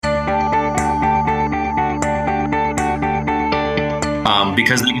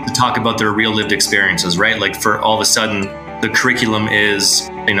because they get to talk about their real lived experiences, right? Like for all of a sudden, the curriculum is,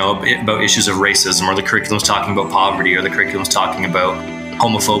 about issues of racism, or the curriculum's talking about poverty, or the curriculum's talking about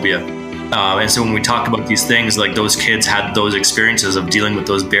homophobia. And so when we talk about these things, like those kids had those experiences of dealing with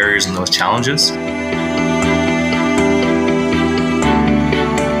those barriers and those challenges.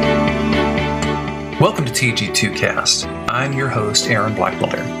 Welcome to TG2Cast. I'm your host, Aaron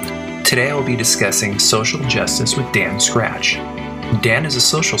Blackbuilder. Today I will be discussing social justice with Dan Scratch. Dan is a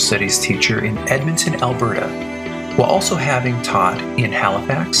social studies teacher in Edmonton, Alberta, while also having taught in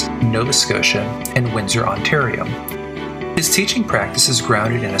Halifax, Nova Scotia, and Windsor, Ontario. His teaching practice is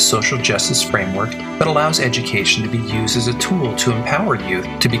grounded in a social justice framework that allows education to be used as a tool to empower youth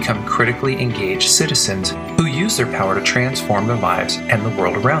to become critically engaged citizens who use their power to transform their lives and the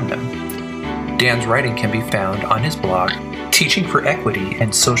world around them. Dan's writing can be found on his blog, Teaching for Equity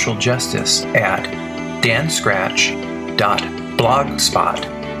and Social Justice, at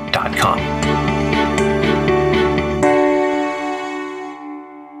danscratch.blogspot.com.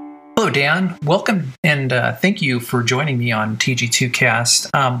 Hello, Dan. Welcome, and thank you for joining me on TG2Cast.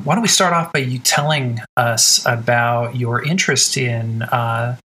 Why don't we start off by you telling us about your interest in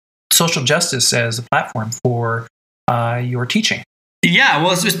social justice as a platform for your teaching? Yeah,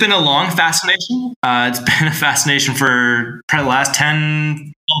 well, it's been a long fascination. It's been a fascination for probably the last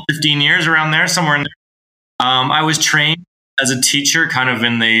 10, 15 years, around there, somewhere in there. I was trained as a teacher kind of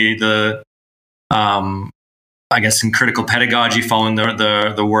in the I guess in critical pedagogy, following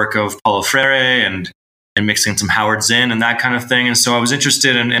the work of Paulo Freire and mixing some Howard Zinn and that kind of thing. And so I was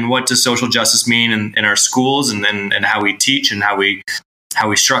interested in what does social justice mean in our schools and how we teach and how we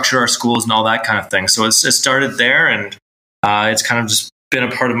structure our schools and all that kind of thing. So it started there, and it's kind of just been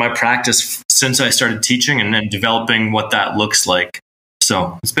a part of my practice since I started teaching and then developing what that looks like.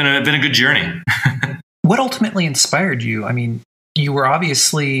 So it's been a good journey. What ultimately inspired you? I mean, you were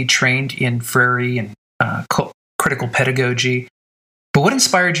obviously trained in Freire and critical pedagogy, but what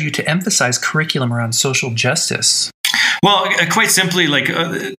inspired you to emphasize curriculum around social justice? Well, quite simply,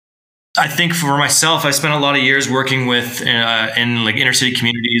 I think for myself, I spent a lot of years working with in like inner city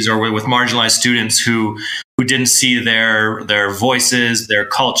communities or with marginalized students who didn't see their voices, their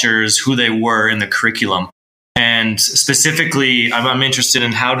cultures, who they were in the curriculum. And specifically, I'm interested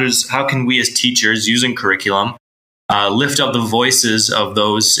in how can we as teachers using curriculum lift up the voices of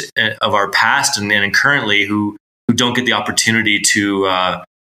those of our past and currently who don't get the opportunity to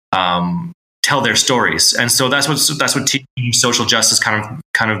tell their stories. And so that's what teaching social justice kind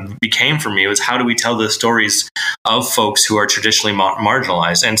of became for me, was how do we tell the stories of folks who are traditionally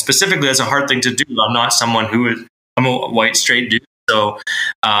marginalized. And specifically, that's a hard thing to do. I'm not someone I'm a white straight dude, so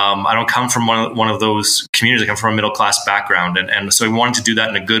I don't come from one of those communities. I come from a middle class background, and so we wanted to do that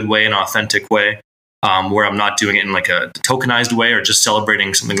in a good way, an authentic way, where I'm not doing it in like a tokenized way or just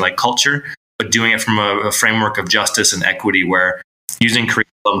celebrating something like culture, but doing it from a framework of justice and equity, where using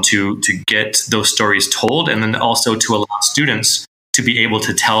curriculum to get those stories told, and then also to allow students to be able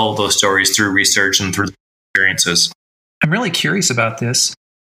to tell those stories through research and through experiences. I'm really curious about this.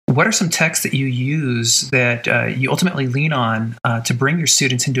 What are some texts that you use that you ultimately lean on to bring your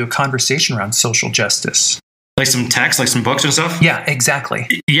students into a conversation around social justice? Like some texts, like some books and stuff? Yeah, exactly.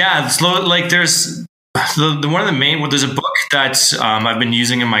 Yeah, there's one of the main. Well, there's a book that I've been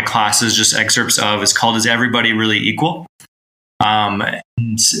using in my classes, just excerpts of. It's called "Is Everybody Really Equal?"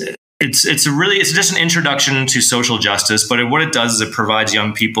 It's just an introduction to social justice, but what it does is it provides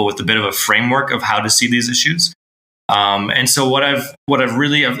young people with a bit of a framework of how to see these issues. And so what I've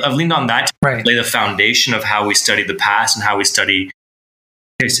leaned on that to lay the foundation of how we study the past and how we study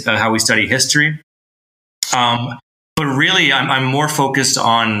history. But really, I'm more focused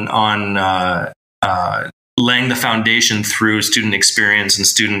on laying the foundation through student experience and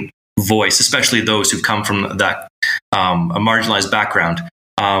student voice, especially those who've come from that a marginalized background.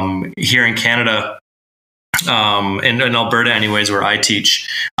 Here in Canada, in Alberta, anyways, where I teach,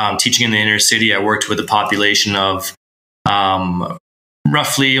 teaching in the inner city, I worked with a population of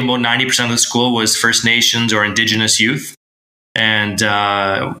roughly about 90% of the school was First Nations or Indigenous youth. And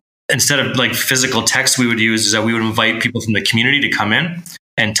instead of like physical text we would use, is that we would invite people from the community to come in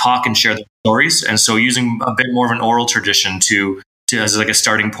and talk and share their stories. And so using a bit more of an oral tradition to as like a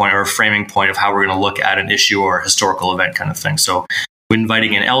starting point or a framing point of how we're going to look at an issue or a historical event kind of thing. So we're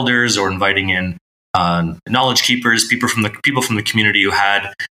inviting in elders or inviting in knowledge keepers, people from the community who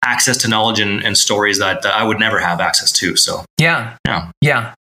had access to knowledge and stories that I would never have access to. So yeah.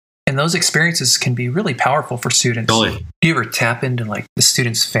 And those experiences can be really powerful for students. Totally. Do you ever tap into like the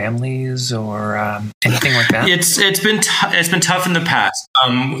students' families or anything like that? It's been tough in the past.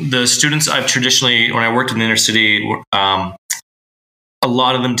 The students I've traditionally, when I worked in the inner city, a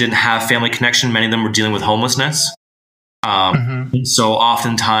lot of them didn't have family connection. Many of them were dealing with homelessness. So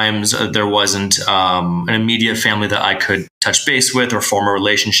oftentimes there wasn't an immediate family that I could touch base with or form a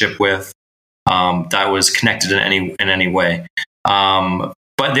relationship with that was connected in any way.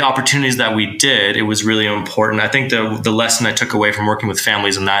 But the opportunities that we did, it was really important. I think the lesson I took away from working with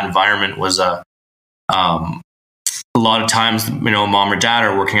families in that environment was a lot of times, mom or dad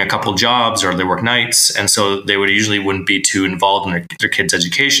are working a couple jobs or they work nights. And so they wouldn't be too involved in their kids'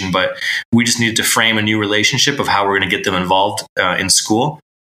 education. But we just needed to frame a new relationship of how we're going to get them involved in school.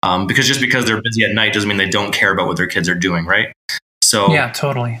 Because just because they're busy at night doesn't mean they don't care about what their kids are doing, right? So yeah,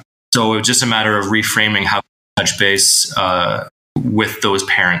 totally. So it was just a matter of reframing how we touch base with those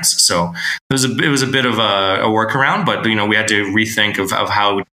parents. So it was a bit of a workaround, but we had to rethink of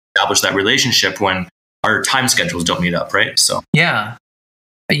how we establish that relationship when our time schedules don't meet up, right? So yeah,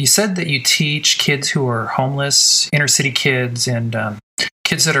 you said that you teach kids who are homeless, inner city kids, and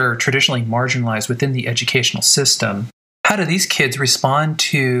kids that are traditionally marginalized within the educational system. How do these kids respond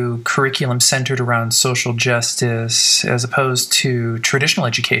to curriculum centered around social justice as opposed to traditional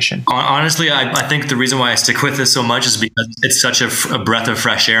education? Honestly, I think the reason why I stick with this so much is because it's such a breath of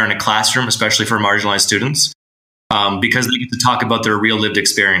fresh air in a classroom, especially for marginalized students, because they get to talk about their real lived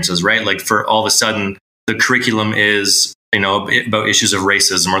experiences, right? Like for all of a sudden, the curriculum is, about issues of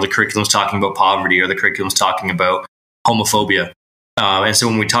racism, or the curriculum's talking about poverty, or the curriculum's talking about homophobia. And so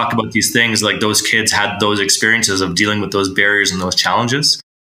when we talk about these things, like those kids had those experiences of dealing with those barriers and those challenges.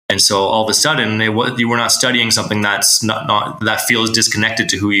 And so all of a sudden, you were not studying something that's not that feels disconnected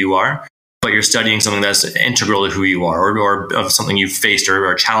to who you are, but you're studying something that's integral to who you are, or of something you've faced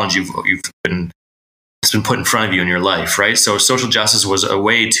or a challenge it's been put in front of you in your life, right? So social justice was a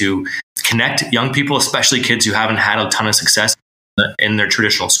way to connect young people, especially kids who haven't had a ton of success in their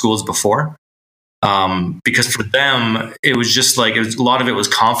traditional schools before. Because for them, it was just like, a lot of it was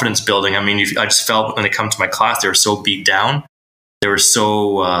confidence building. I mean, I just felt when they come to my class, they were so beat down. They were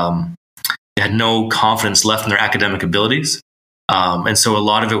so, they had no confidence left in their academic abilities. And so a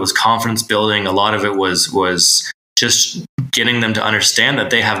lot of it was confidence building. A lot of it was just getting them to understand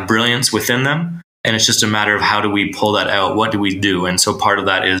that they have brilliance within them. And it's just a matter of how do we pull that out? What do we do? And so part of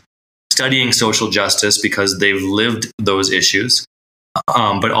that is studying social justice because they've lived those issues,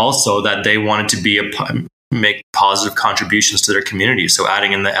 but also that they wanted to make positive contributions to their community. So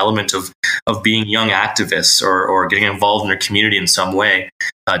adding in the element of being young activists or getting involved in their community in some way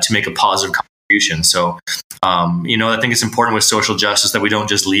to make a positive contribution. So, I think it's important with social justice that we don't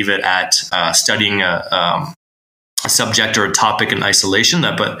just leave it at studying a subject or a topic in isolation,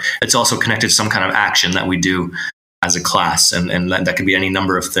 but it's also connected to some kind of action that we do as a class. And that could be any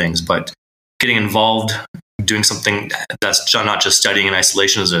number of things, but getting involved, doing something that's not just studying in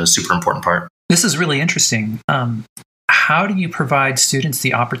isolation is a super important part. This is really interesting. How do you provide students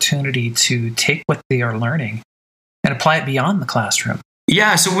the opportunity to take what they are learning and apply it beyond the classroom?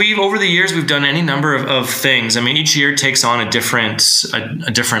 Yeah, so over the years, we've done any number of things. I mean, each year takes on a different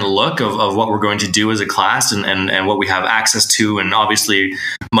look of what we're going to do as a class and what we have access to. And obviously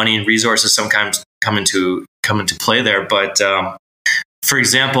money and resources sometimes come into play there. But for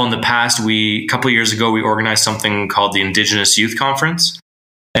example, in the past, a couple of years ago, we organized something called the Indigenous Youth Conference.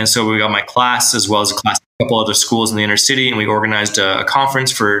 And so we got my class as well as a couple other schools in the inner city. And we organized a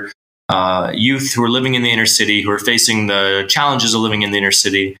conference for youth who are living in the inner city, who are facing the challenges of living in the inner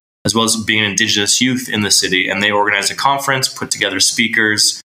city, as well as being Indigenous youth in the city. And they organized a conference, put together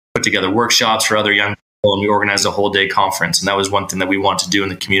speakers, put together workshops for other young people, and we organized a whole day conference. And that was one thing that we want to do in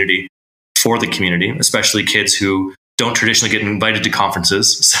the community, for the community, especially kids who don't traditionally get invited to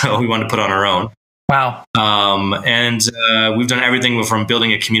conferences. So we wanted to put on our own. Wow. And we've done everything from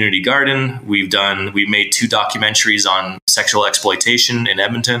building a community garden. We made 2 documentaries on sexual exploitation in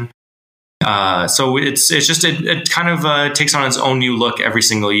Edmonton. So it kind of takes on its own new look every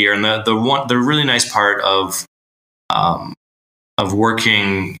single year. And the really nice part of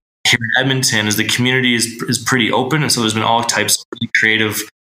working here in Edmonton is the community is pretty open. And so there's been all types of really creative,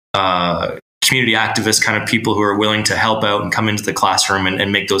 community activist kind of people who are willing to help out and come into the classroom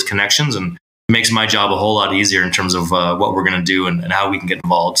and make those connections. And it makes my job a whole lot easier in terms of what we're going to do and how we can get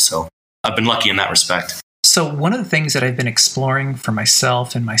involved. So I've been lucky in that respect. So one of the things that I've been exploring for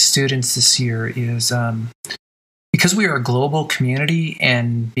myself and my students this year is because we are a global community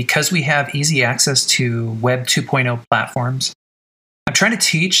and because we have easy access to Web 2.0 platforms, I'm trying to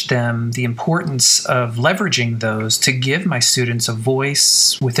teach them the importance of leveraging those to give my students a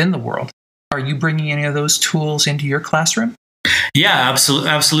voice within the world. Are you bringing any of those tools into your classroom? Yeah,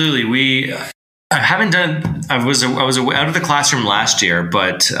 absolutely. I haven't done. I was out of the classroom last year,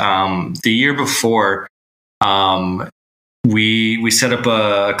 but the year before, we set up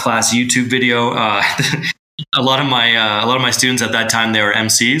a class YouTube video. A lot of my students at that time, they were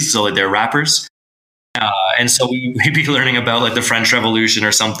MCs, so like they're rappers. And so we'd be learning about like the French Revolution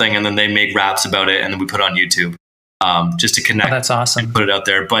or something, and then they make raps about it, and then we put it on YouTube just to connect. Oh, that's awesome. And put it out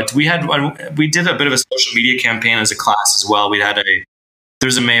there. But we did a bit of a social media campaign as a class as well.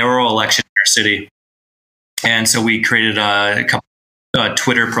 There's a mayoral election in our city, and so we created a couple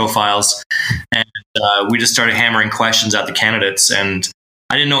Twitter profiles, and we just started hammering questions at the candidates. And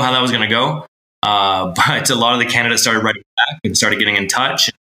I didn't know how that was going to go, but a lot of the candidates started writing back and started getting in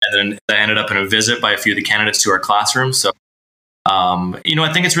touch. And then that ended up in a visit by a few of the candidates to our classroom. So,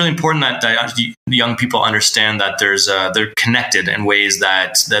 I think it's really important that the young people understand that they're connected in ways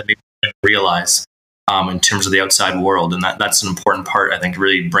that they don't realize in terms of the outside world. And that's an important part, I think,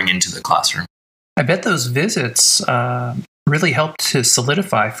 really bring into the classroom. I bet those visits really help to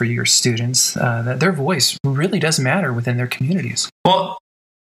solidify for your students that their voice really does matter within their communities. Well,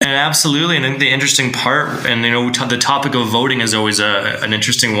 and absolutely. And I think the interesting part, and the topic of voting is always an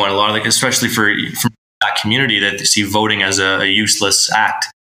interesting one. A lot of especially from that community that they see voting as a useless act.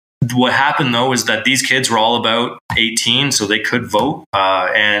 What happened though is that these kids were all about 18, so they could vote.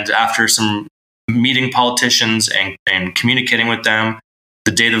 And after some meeting politicians and communicating with them,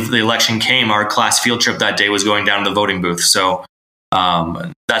 the day the election came, our class field trip that day was going down to the voting booth. So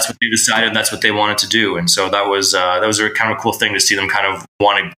that's what they decided. That's what they wanted to do. And so that was a kind of a cool thing to see them kind of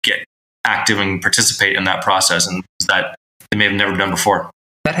want to get active and participate in that process, and that they may have never done before.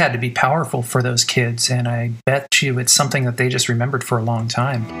 That had to be powerful for those kids. And I bet you it's something that they just remembered for a long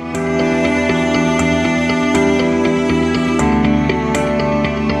time.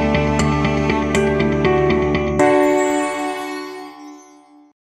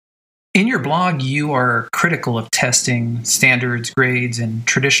 In your blog, you are critical of testing, standards, grades, and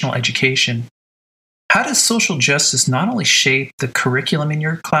traditional education. How does social justice not only shape the curriculum in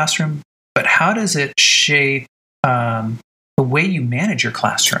your classroom, but how does it shape the way you manage your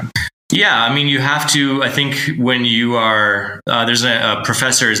classroom? Yeah, I mean, you have to, I think when you are, there's a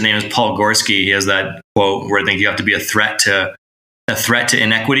professor, his name is Paul Gorski. He has that quote where I think you have to be a threat to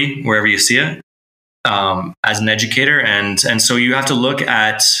inequity wherever you see it. As an educator, and so you have to look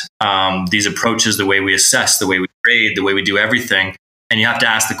at these approaches, the way we assess, the way we grade, the way we do everything, and you have to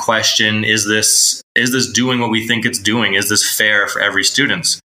ask the question: Is this doing what we think it's doing? Is this fair for every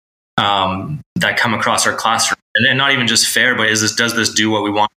student that come across our classroom? And not even just fair, but does this do what we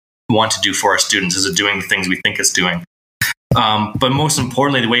want to do for our students? Is it doing the things we think it's doing? But most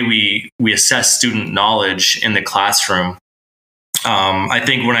importantly, the way we assess student knowledge in the classroom. I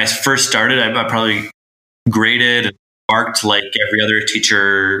think when I first started, I probably graded and marked like every other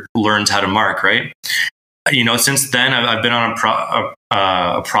teacher learns how to mark, right? Since then, I've been on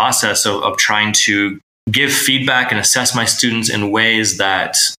a process of trying to give feedback and assess my students in ways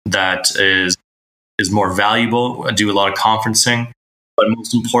that is more valuable. I do a lot of conferencing, but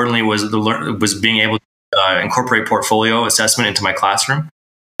most importantly was being able to incorporate portfolio assessment into my classroom.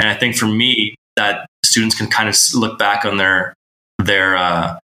 And I think for me, that students can kind of look back on their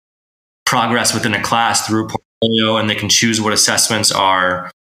progress within a class through a portfolio, and they can choose what assessments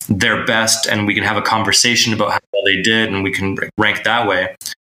are their best, and we can have a conversation about how well they did, and we can rank that way.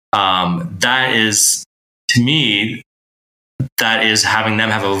 That is, to me, that is having them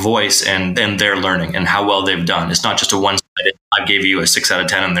have a voice and their learning and how well they've done. It's not just a one-sided, I gave you a 6 out of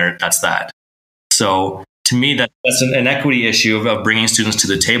 10 and that's that. So to me, that's an equity issue of bringing students to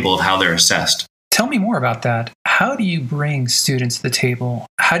the table of how they're assessed. Tell me more about that. How do you bring students to the table?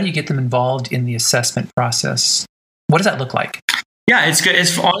 How do you get them involved in the assessment process? What does that look like? Yeah, it's good.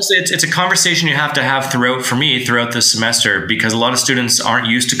 Honestly, it's a conversation you have to have throughout the semester, because a lot of students aren't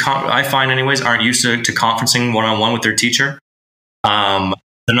used to, I find anyways, aren't used to conferencing one-on-one with their teacher.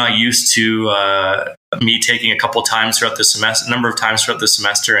 They're not used to me taking a couple times throughout the semester, number of times throughout the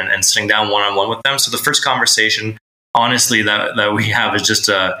semester, and sitting down one-on-one with them. So the first conversation, honestly, that we have is just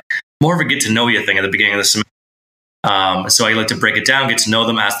more of a get to know you thing at the beginning of the semester. So I like to break it down, get to know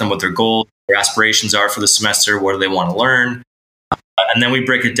them, ask them what their goals, their aspirations are for the semester, what do they want to learn. And then we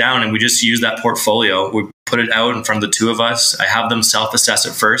break it down and we just use that portfolio. We put it out in front of the two of us. I have them self-assess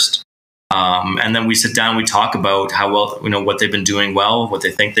it first. And then we sit down, we talk about how well, what they've been doing well, what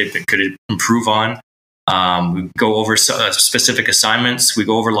they think they could improve on. We go over specific assignments. We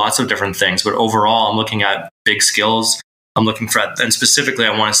go over lots of different things. But overall, I'm looking at big skills. I'm looking for, and specifically,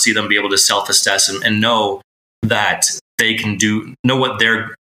 I want to see them be able to self-assess and know that they can know what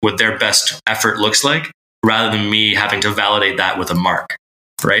their best effort looks like, rather than me having to validate that with a mark,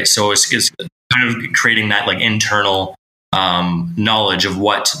 right? So it's kind of creating that like internal knowledge of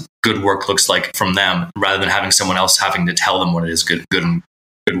what good work looks like from them, rather than having someone else having to tell them what it is good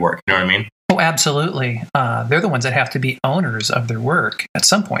work. You know what I mean? Oh, absolutely. They're the ones that have to be owners of their work at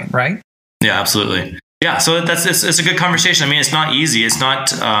some point, right? Yeah, absolutely. Yeah, so it's a good conversation. I mean, it's not easy. It's not.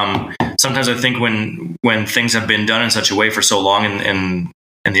 Sometimes I think when things have been done in such a way for so long in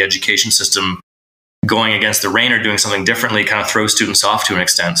the education system, going against the grain or doing something differently kind of throws students off to an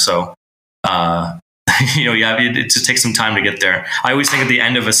extent. So, it just takes some time to get there. I always think at the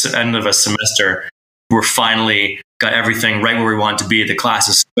end of a semester, we're finally got everything right where we want it to be. The class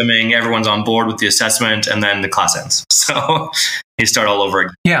is swimming, everyone's on board with the assessment, and then the class ends. So you start all over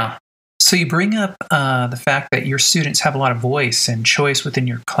again. Yeah. So you bring up the fact that your students have a lot of voice and choice within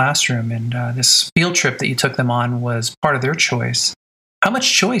your classroom, and this field trip that you took them on was part of their choice. How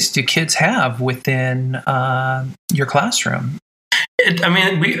much choice do kids have within your classroom?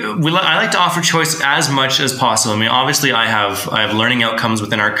 I like to offer choice as much as possible. I mean, obviously, I have learning outcomes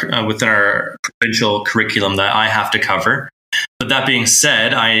within our provincial curriculum that I have to cover. But that being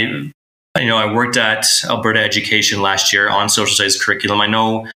said, I worked at Alberta Education last year on social studies curriculum. I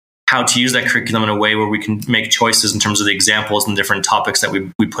know how to use that curriculum in a way where we can make choices in terms of the examples and different topics that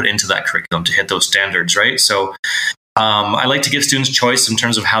we put into that curriculum to hit those standards, right? So I like to give students choice in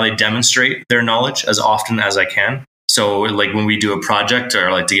terms of how they demonstrate their knowledge as often as I can. So like when we do a project, I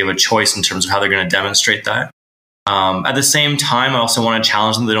like to give a choice in terms of how they're going to demonstrate that. At the same time, I also want to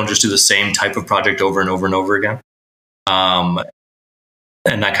challenge them. They don't just do the same type of project over and over and over again. And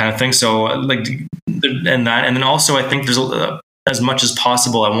that kind of thing. So and then also I think there's as much as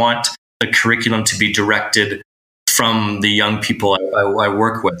possible, I want the curriculum to be directed from the young people I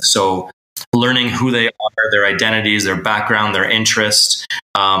work with. So learning who they are, their identities, their background, their interests.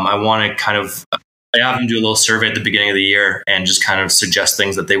 I want to I have them do a little survey at the beginning of the year and just kind of suggest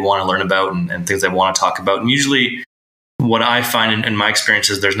things that they want to learn about and things they want to talk about. And usually what I find in my experience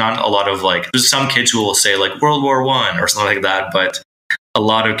is there's not a lot of there's some kids who will say World War I or something like that, but a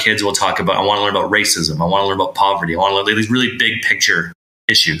lot of kids will talk about, I want to learn about racism. I want to learn about poverty. I want to learn these really big picture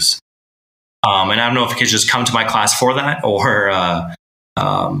issues. And I don't know if kids just come to my class for that or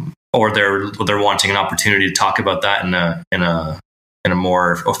they're wanting an opportunity to talk about that in a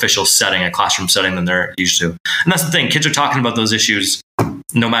more official setting, a classroom setting than they're used to. And that's the thing. Kids are talking about those issues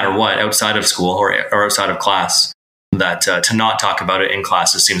no matter what, outside of school or outside of class. That to not talk about it in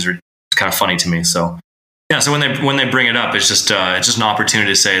class, it seems kind of funny to me. So yeah, so when they bring it up, it's just an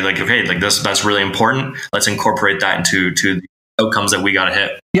opportunity to say okay, that's really important. Let's incorporate that into the outcomes that we got to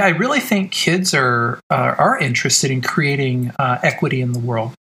hit. Yeah, I really think kids are interested in creating equity in the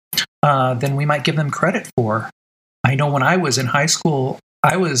world than we might give them credit for. I know when I was in high school,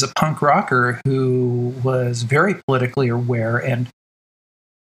 I was a punk rocker who was very politically aware, and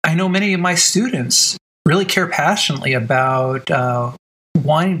I know many of my students really care passionately about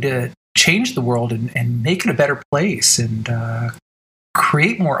wanting to change the world and make it a better place and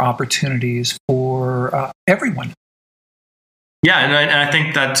create more opportunities for everyone. Yeah, and I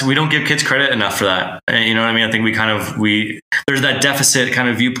think that we don't give kids credit enough for that. You know what I mean? I think there's that deficit kind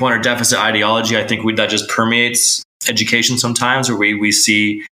of viewpoint or deficit ideology. I think that just permeates education sometimes, where we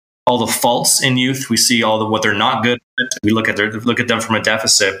see all the faults in youth. We see what they're not good at. We look at them from a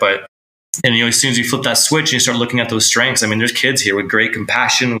deficit, but as soon as you flip that switch and you start looking at those strengths, I mean, there's kids here with great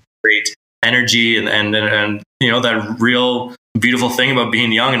compassion, with great energy, and that real beautiful thing about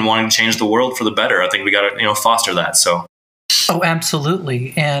being young and wanting to change the world for the better. I think we got to foster that. So. Oh,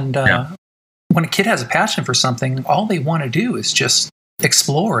 absolutely. And when a kid has a passion for something, all they want to do is just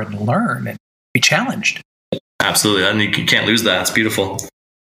explore and learn and be challenged. Absolutely. I mean, you can't lose that. It's beautiful.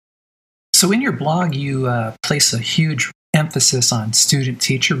 So in your blog, you place a huge emphasis on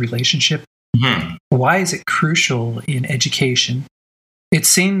student-teacher relationship. Mm-hmm. Why is it crucial in education? It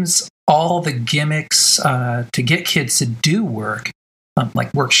seems all the gimmicks to get kids to do work,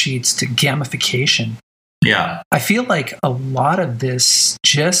 like worksheets to gamification. Yeah. I feel like a lot of this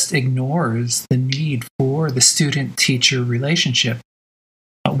just ignores the need for the student-teacher relationship.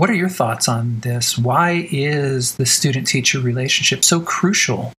 What are your thoughts on this? Why is the student-teacher relationship so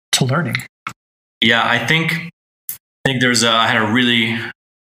crucial to learning? Yeah, I think I had a really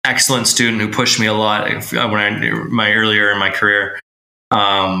excellent student who pushed me a lot earlier in my career.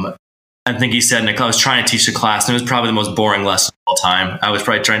 I think he said, Nick, I was trying to teach the class, and it was probably the most boring lesson of all time. I was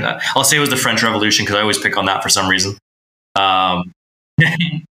probably I'll say it was the French Revolution, because I always pick on that for some reason.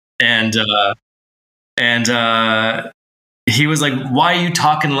 He was like, why are you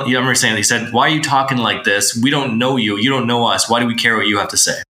talking? I remember saying, he said, why are you talking like this? We don't know you. You don't know us. Why do we care what you have to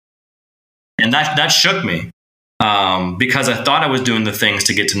say? And that shook me, because I thought I was doing the things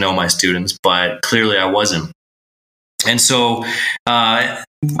to get to know my students, but clearly I wasn't. And so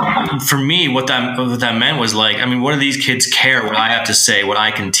for me, what that meant was like, I mean, what do these kids care what I have to say, what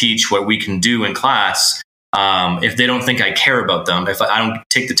I can teach, what we can do in class, if they don't think I care about them, if I don't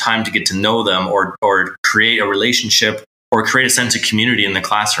take the time to get to know them or create a relationship or create a sense of community in the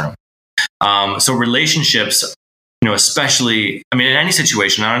classroom. So relationships, especially, I mean, in any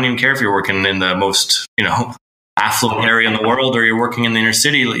situation, I don't even care if you're working in the most, affluent area in the world or you're working in the inner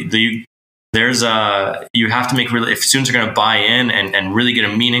city, you have to make if students are going to buy in and really get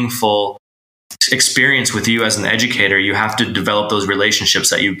a meaningful experience with you as an educator, you have to develop those relationships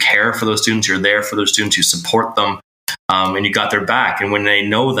that you care for those students, you're there for those students, you support them, and you got their back. And when they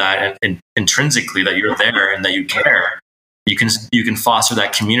know that and intrinsically that you're there and that you care, you can foster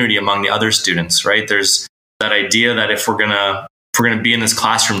that community among the other students, right? There's that idea that if we're gonna be in this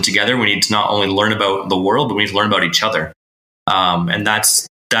classroom together, we need to not only learn about the world, but we need to learn about each other. And that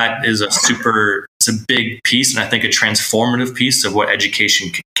is it's a big piece, and I think a transformative piece of what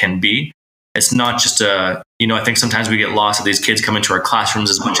education can be. It's not just I think sometimes we get lost that these kids come into our classrooms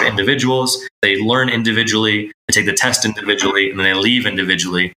as a bunch of individuals. They learn individually, they take the test individually, and then they leave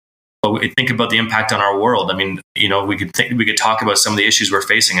individually. But we think about the impact on our world. I mean, we could talk about some of the issues we're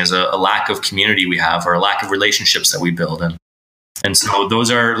facing as a lack of community we have, or a lack of relationships that we build. And so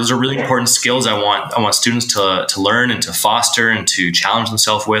those are really important skills I want students to learn and to foster and to challenge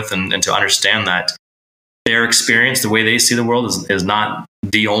themselves with, and to understand that their experience, the way they see the world, is not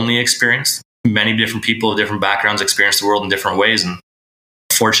the only experience. Many different people of different backgrounds experience the world in different ways. And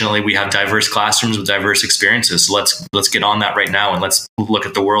fortunately, we have diverse classrooms with diverse experiences. So let's get on that right now, and let's look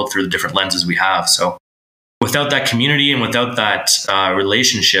at the world through the different lenses we have. So without that community and without that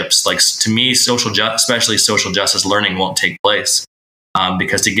relationships, like, to me, especially social justice learning won't take place.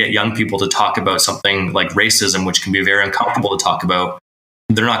 Because to get young people to talk about something like racism, which can be very uncomfortable to talk about,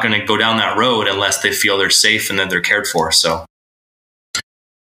 they're not going to go down that road unless they feel they're safe and that they're cared for. So,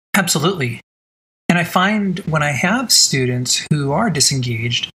 absolutely. And I find when I have students who are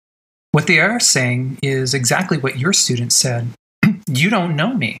disengaged, what they are saying is exactly what your student said. You don't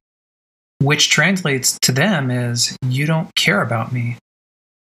know me, which translates to them as you don't care about me.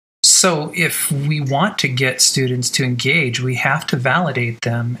 So if we want to get students to engage, we have to validate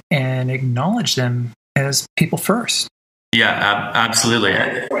them and acknowledge them as people first. Yeah, absolutely.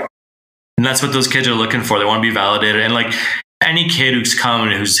 And that's what those kids are looking for. They want to be validated. And like any kid who's come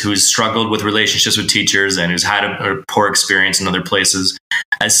and who's struggled with relationships with teachers and who's had a poor experience in other places,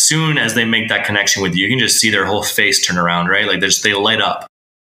 as soon as they make that connection with you, you can just see their whole face turn around, right? Like they light up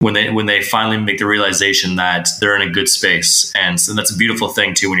when they finally make the realization that they're in a good space. And so that's a beautiful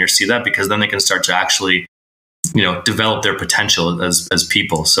thing too, when you see that, because then they can start to actually, develop their potential as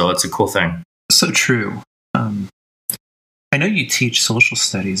people. So it's a cool thing. So true. I know you teach social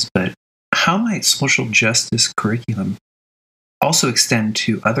studies, but how might social justice curriculum also extend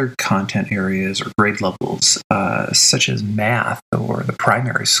to other content areas or grade levels, such as math or the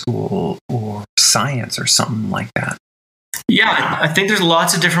primary school or science or something like that? Yeah, I think there's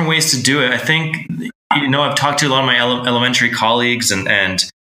lots of different ways to do it. I think, I've talked to a lot of my elementary colleagues, and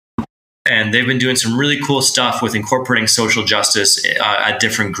they've been doing some really cool stuff with incorporating social justice at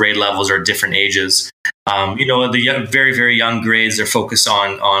different grade levels or different ages. The very, very young grades, they're focused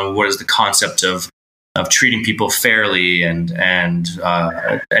on what is the concept of treating people fairly and kind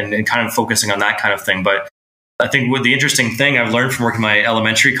of focusing on that kind of thing. But I think what the interesting thing I've learned from working with my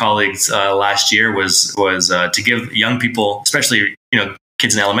elementary colleagues last year was to give young people, especially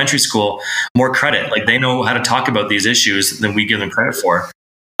kids in elementary school, more credit. Like, they know how to talk about these issues than we give them credit for,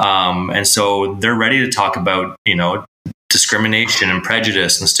 and so they're ready to talk about discrimination and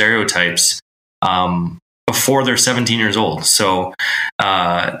prejudice and stereotypes before they're 17 years old. So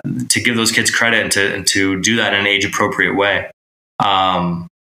to give those kids credit and to do that in an age appropriate way.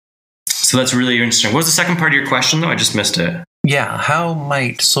 So that's really interesting. What was the second part of your question, though? I just missed it. Yeah. How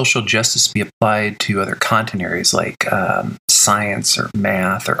might social justice be applied to other content areas like science or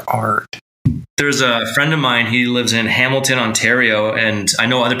math or art? There's a friend of mine. He lives in Hamilton, Ontario, and I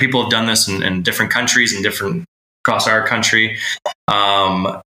know other people have done this in different countries and different across our country.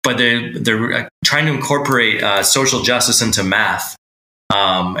 But they're trying to incorporate social justice into math.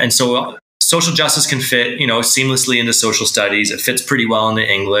 And so social justice can fit, seamlessly into social studies. It fits pretty well into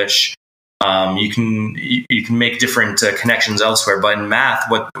English. You can make different connections elsewhere. But in math,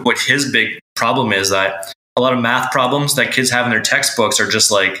 what his big problem is that a lot of math problems that kids have in their textbooks are just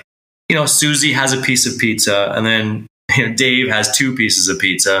like, Susie has a piece of pizza, and then Dave has 2 pieces of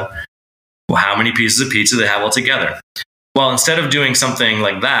pizza. Well, how many pieces of pizza do they have altogether? Well, instead of doing something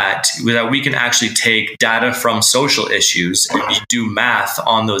like that we can actually take data from social issues and do math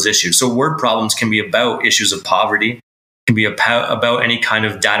on those issues. So word problems can be about issues of poverty, can be about any kind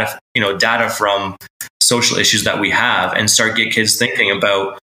of data from social issues that we have, and get kids thinking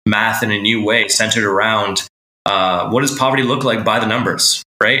about math in a new way, centered around what does poverty look like by the numbers,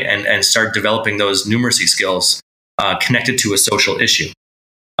 right? And start developing those numeracy skills connected to a social issue.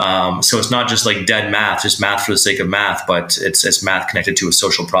 So it's not just like dead math, just math for the sake of math, but it's math connected to a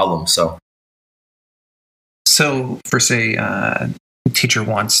social problem. So for say a teacher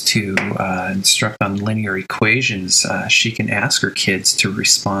wants to instruct on linear equations, she can ask her kids to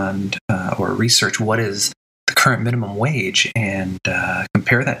respond or research what is the current minimum wage and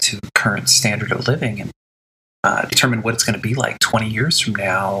compare that to current standard of living, and determine what it's going to be like 20 years from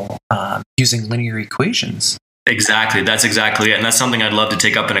now using linear equations. Exactly. That's exactly it. And that's something I'd love to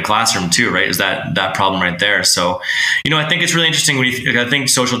take up in a classroom too, right? Is that problem right there. So, I think it's really interesting I think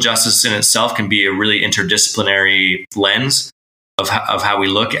social justice in itself can be a really interdisciplinary lens of how we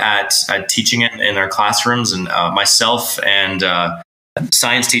look at teaching it in our classrooms. And myself and a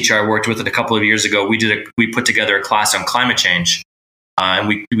science teacher I worked with a couple of years ago, we put together a class on climate change. And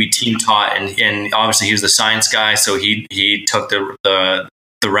we team taught, and obviously he was the science guy. So he took the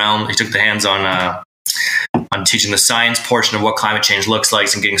realm, he took the hands on teaching the science portion of what climate change looks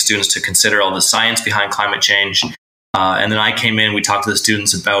like and getting students to consider all the science behind climate change. And then I came in, we talked to the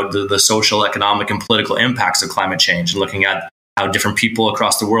students about the social, economic, and political impacts of climate change, and looking at how different people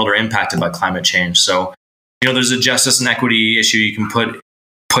across the world are impacted by climate change. So, there's a justice and equity issue you can put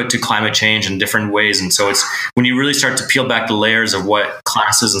to climate change in different ways. And so it's when you really start to peel back the layers of what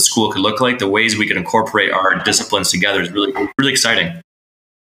classes in school could look like, the ways we can incorporate our disciplines together is really, really exciting.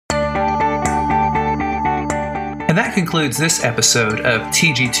 And that concludes this episode of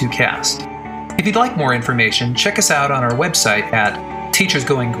TG2Cast. If you'd like more information, check us out on our website at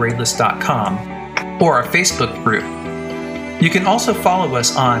teachersgoinggradeless.com or our Facebook group. You can also follow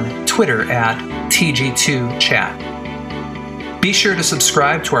us on Twitter at TG2Chat. Be sure to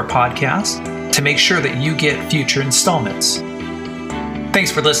subscribe to our podcast to make sure that you get future installments.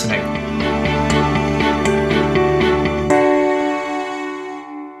 Thanks for listening.